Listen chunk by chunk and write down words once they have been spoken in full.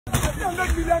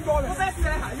$300 million.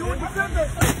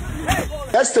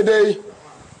 Yesterday,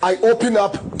 I opened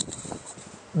up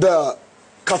the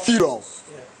Cathedral,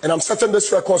 and I'm setting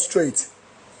this record straight.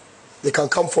 They can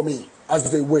come for me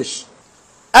as they wish.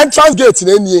 Entrance gate in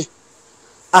any.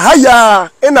 Ahaya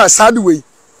in a sad way.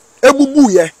 Ebubu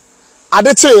ye.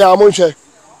 Adete ya monche.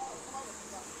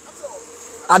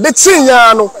 Adete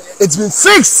ya no. It's been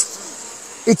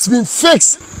fixed. It's been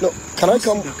fixed. No, can I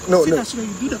come? No, no. That's why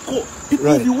you do the call. People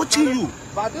will be watching you.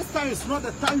 But this time is not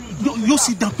the time you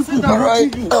see that people will be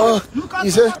watching you.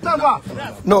 You say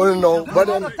no. But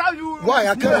then why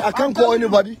I can't call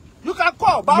anybody. You can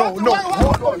call. But no.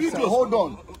 Hold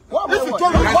on.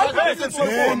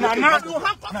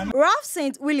 Ralph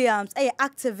St. Williams, a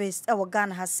activist, our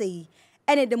Ghana has say.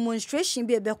 Any demonstration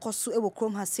be a bekosu ewo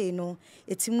krom has say no.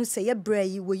 Etimu say ye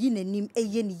bray we yin nim e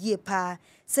yen ye pa.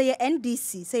 Say ye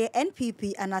NDC, say ye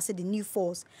NPP, and I say the new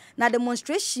force. Na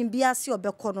demonstration be a si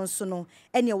obekono so no.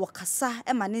 Any wakasa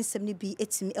e manin semni be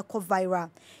etimi eko viral.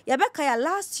 Yabeka ya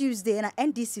last Tuesday na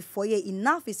NDC for ye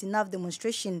enough is enough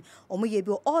demonstration. Omo ye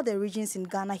be all the regions in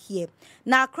Ghana here.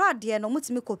 Na crowd there no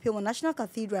mutimi kopie on National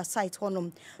Cathedral site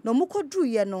honum. No muko dru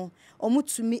ye no. Omo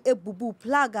tumi e bubu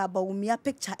plaga ba umia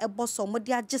picture e boso omo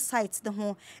dia je site the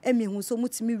ho emi hu so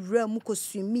mutimi wura muko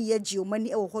swimi ye ji omani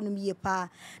e wo honum ye pa.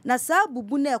 Na sa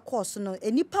bubu na course no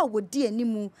enipa wodi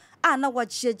animu a na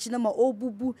wagye ma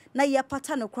obubu na ye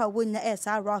pata no kra wonya e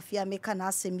sa rafia meka na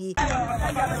asemi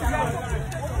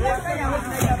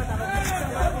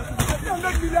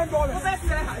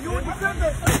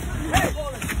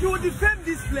You will defend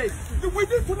this place. We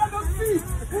need to let us see.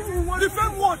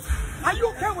 Defend what? Are you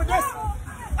okay with this?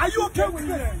 Are you okay with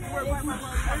this?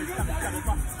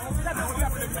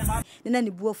 Nina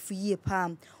ni buo fuye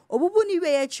pam. Obubu ni we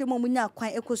eche mo munya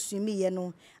kwan ekosumi ye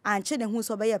no. Anche ne hu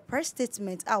so be press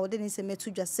statement a wode ni se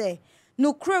metu dwa se.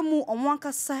 No kremu omo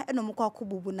ankasa e no mokwa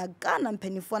kobubu na Ghana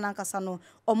mpanifo na ankasa no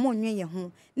omo nwe ye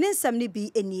ho. Ne nsam ne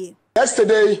bi enie.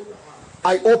 Yesterday,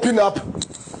 I opened up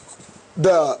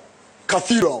the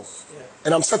Cathedral,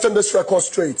 and I'm setting this record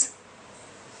straight.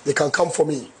 They can come for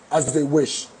me as they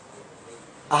wish.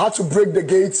 I had to break the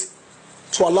gates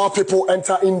to allow people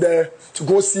enter in there to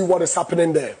go see what is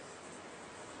happening there.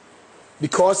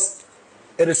 Because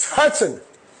it is hurting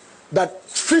that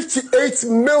 $58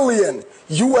 million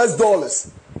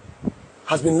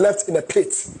has been left in a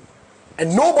pit.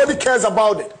 And nobody cares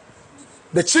about it.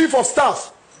 The Chief of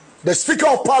Staff, the Speaker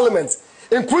of Parliament,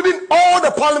 including all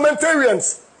the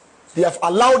parliamentarians, they have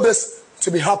allowed this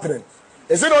to be happening.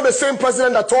 Is it not the same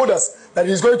president that told us that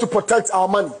he's going to protect our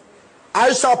money?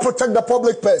 I shall protect the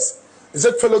public purse. Is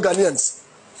it fellow Ghanaians?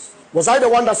 Was I the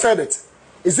one that said it?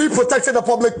 Is he protecting the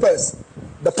public purse?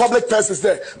 The public purse is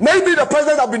there. Maybe the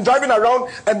president has been driving around,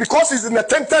 and because he's in a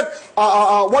tented,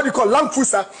 what you call Land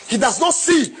Cruiser, he does not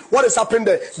see what is happening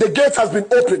there. The gate has been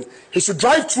opened. He should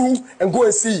drive through and go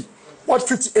and see what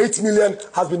 58 million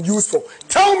has been used for.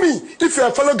 Tell me, if you're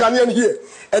a fellow Ghanaian here,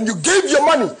 and you gave your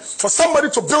money for somebody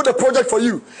to build a project for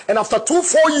you, and after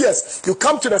 2-4 years, you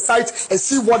come to the site and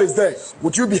see what is there,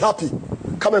 would you be happy?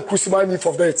 Come and crucify me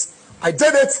for that. I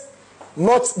did it,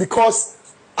 not because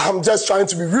I'm just trying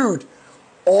to be rude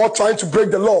or trying to break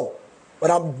the law,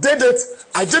 but I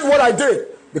did what I did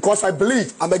because I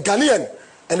believe I'm a Ghanaian,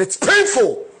 and it's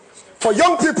painful for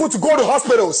young people to go to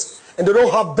hospitals and they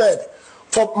don't have bed.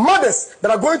 For mothers that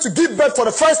are going to give birth for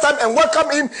the first time and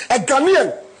welcome in a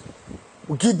Ghanaian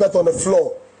who give birth on the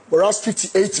floor, whereas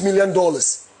 $58 million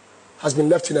has been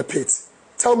left in a pit.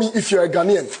 Tell me, if you're a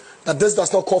Ghanaian, that this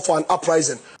does not call for an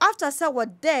uprising. After say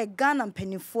what there Ghana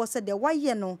penny for said the why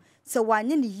no so one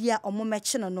in the year or more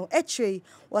no etray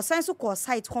was science so called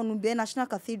site honu be National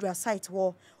Cathedral site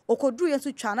war okodru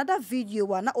to try another video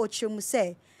wa na ochemu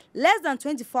say less than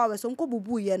 24 hours on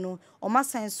bubu ye no o ma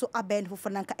science so aben for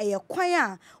nanka eye kwan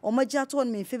a o ma gya to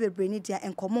on me febebre ni dia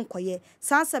enkomo nkoye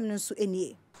sansam no so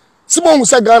enie Simon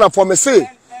say Ghana for me say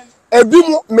ebi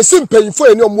mo me sim panyfo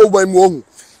eni omo wan mu ohu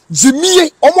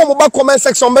jimie omo ba comment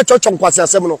section be chocho nkwase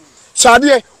asem no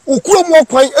shade ukuro mo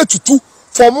kwan etutu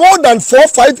for more than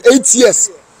 4-5-8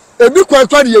 years ebi kwan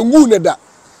kwa de yenwu ne da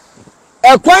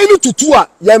ekwan ni tutu a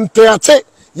yempeate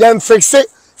yemfixe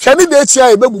shade de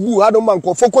chia e bebubu ha do man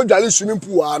ko foko dwale swimming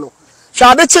pool ha no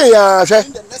shade che ya hwe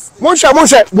mo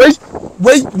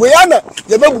hwe we ana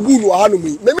ye bebubu no ha no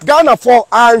mi Ghana for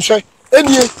anhwe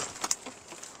enie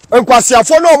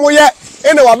enkwasiafo no mo ye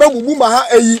ene wa bebubu ma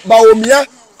ha eyi baomia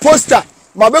poster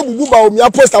ma bebubu baomia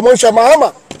poster mo hwe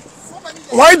mahama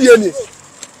why the enie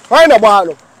why na ba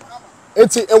no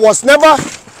it was never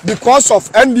because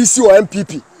of NDC or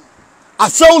MPP. I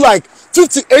feel like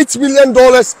 $58 million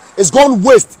is gone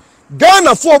waste.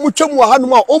 Ghana for muchemu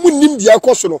hanuma omu nim dia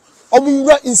koso no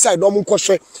omura inside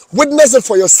omunkwohwe witness it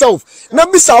for yourself na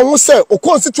bisa wo say o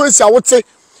constituency awote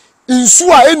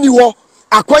nsu a eni ho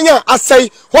akwanya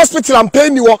asai hospital am pay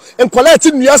ni ho en collect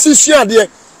nuase suade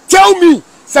tell me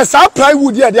say sa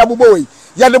plywood ye de abobo we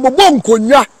ya de bobo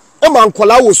nkonwa e ma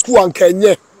nkola wo school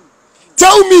ankanye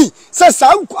tell me say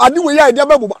sa ade we ya de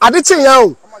abobo ade chinya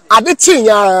o ade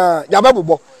chinya ya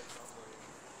abobo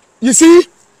you see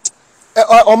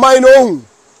on my own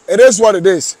it is what it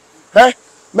is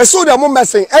me so dem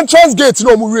messing entrance gate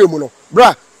no mu wiem no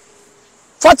bra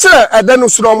fache ede no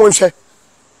so no mo nhwe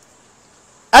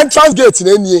entrance gate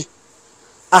na enie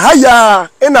aha ya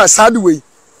ina side way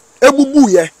ebubu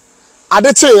ye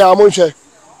ade che ya mo nhwe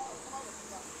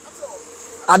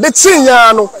ade che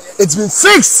ya no it's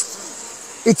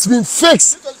been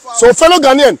fixed so fellow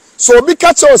Ghanaian so be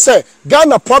catch us say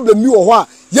Ghana problem you ho a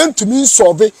yentumi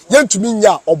solve yentumi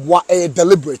nya obwa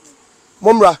deliberate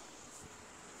momra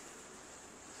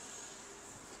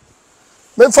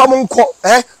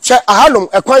che ahalom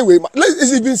ekwan we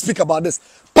let's even speak about this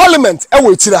parliament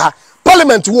we tire ha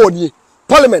parliament wo ni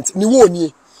parliament ni wo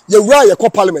ni ye wura ye ko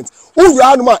parliament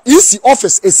wura no ma EC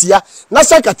office esia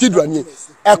national cathedral ni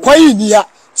ekwan ni ha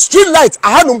street light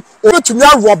ahalom obetumi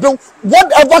arobe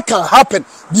whatever can happen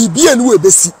bibi enu we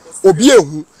besi obi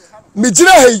ehu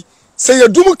mejira hei say ye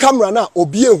dum camera na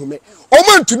obi ehu me o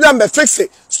man tumi am fix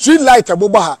street light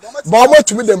aboba ha ba o ma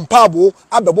tumi dem paabo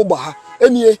abeboba ha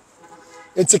enie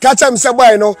enti kacha mi se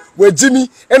boy no we jimi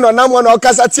eno nam na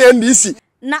okasa tie NDC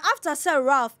na after say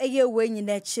Ralph eye we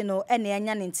nyina chi no ene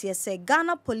anya ne ntie say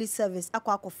Ghana Police Service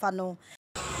akwakofa no.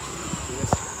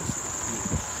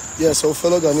 Yes, so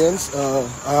fellow Ghanaians,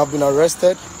 I have been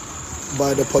arrested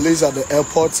by the police at the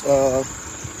airport.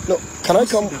 No, can I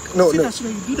come? No. That's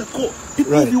when you do the call.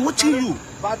 People will be watching you.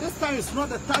 But this time it's not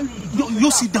the time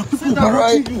you see that people are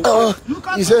watching you.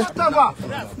 You say?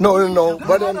 No.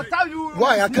 But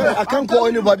why? I can't call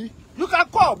anybody. You can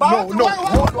call, but no.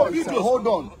 Hold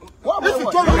on. What?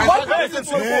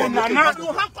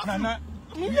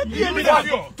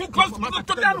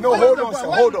 No, hold on, sir.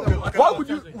 Hold on. Why would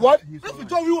you? What?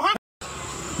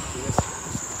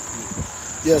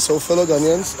 Yes, so fellow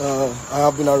Ghanaians, I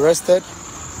have been arrested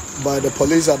by the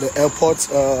police at the airport.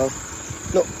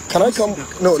 No, can I come?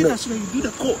 No. That's when you do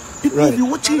the call. People will be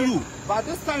watching you. But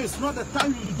this time it's not the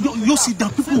time you see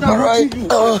that people will be watching you.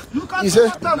 You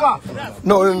say?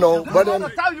 No. But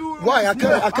why?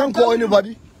 I can't call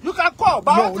anybody. You can call,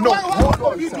 but no.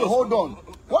 Hold on.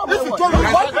 What?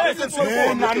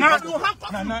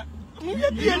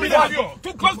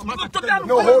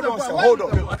 No, hold on, sir. Hold on.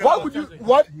 Why would you?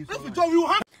 What?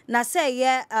 Na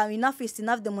say enough is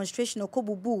enough demonstration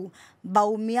okobubu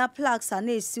baumia plaques and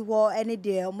esi ho any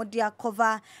day omodia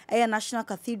cover National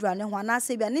Cathedral ne ho na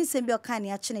say bia ne nsem bia kan ne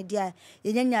achene dia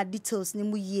yenya details ne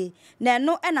mu yie na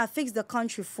no na fix the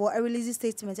country for a release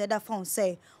statement that found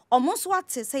say almost what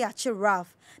say ya che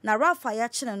Ralph na Ralph ya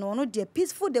chene no de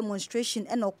peaceful demonstration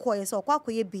and okoye so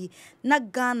kwakoye bi na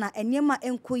Ghana enyema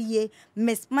enkoye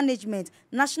mismanagement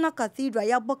National Cathedral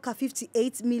ya boka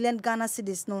 58 million Ghana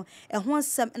cedis no ho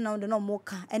sem na no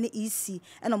moka ene EC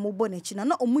ena mo bo na chi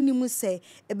na omunimu say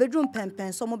e bedroom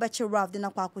pempen so mo be che Ralph de na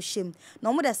kwakohyem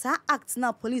na mo de sa act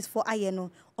na police for aye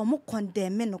no omo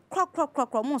condemn no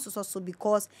kra mo so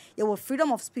because there was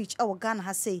freedom of speech our Ghana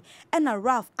has say ena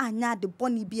Ralph anya de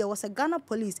boni bi was a Ghana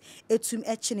police etum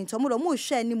echini to mo hwe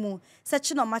animu se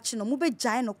chi no machi no mo be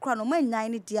jai no kra no mo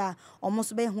nyan ne dia omo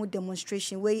so be hu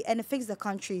demonstration we and fix the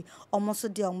country omo so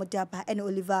dia omo dia ba ena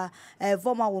Oliver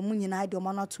Voma wo mu nyina de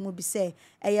omo no to mo bi say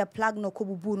eye plug no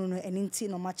kobubu no eni nti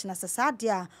no machi na sa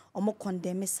dia omo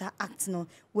condemn sa act no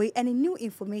we any new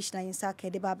information na yinsa ka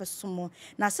de ba besomo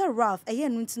na say Ralph eye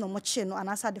no nti no mo che no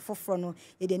anasa de foforo no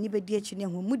ye de ni be di echi ne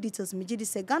hu mu details me gidi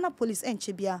say Ghana police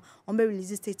enche bia on be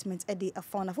release statement e de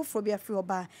afon na foforo bia free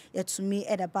oba ye to me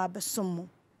e da ba besomo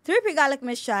 3p garlic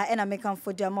mixture and American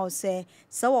food demo say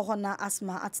so hona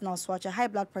asthma at now swatch high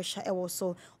blood pressure e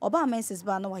so oba menses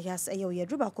ba na wa yas e ye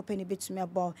druba ko peni betumi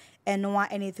abo eno wa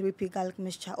any 3p garlic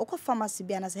mixture oko pharmacy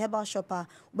bia na herbal shopper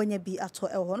bonya bi ato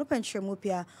e ho no pentre mu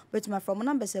pia betuma from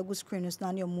numbers e go screen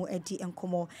na ne mu edi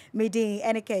enkomo mede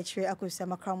ene ka chire akosia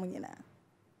makra mu nyina.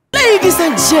 Ladies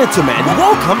and gentlemen,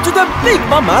 welcome to the Big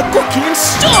Mama Cooking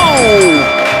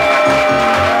Show.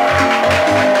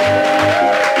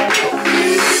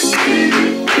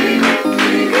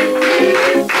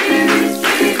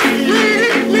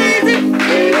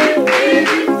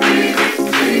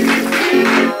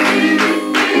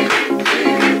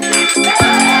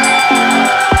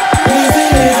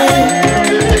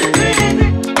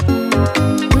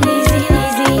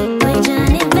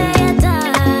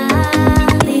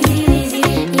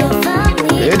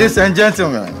 Ladies and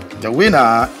gentlemen, The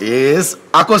winner is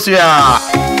Akosua.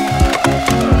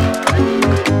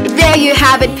 There you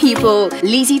have it, people.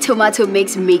 Lizzie tomato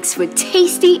mix makes for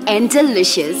tasty and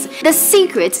delicious. The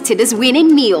secret to this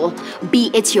winning meal, be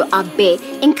it your abe,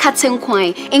 in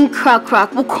katenkwine, in crack,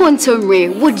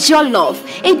 wukontomre, wujollof,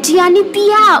 diani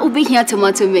bia ube here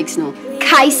tomato mix no.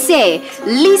 Kaise,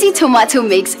 Lizzie tomato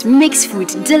mix makes food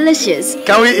delicious.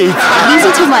 Can we eat?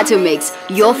 Lizzie tomato mix,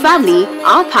 your family,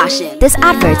 our passion. This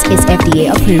advert is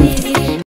FDA approved.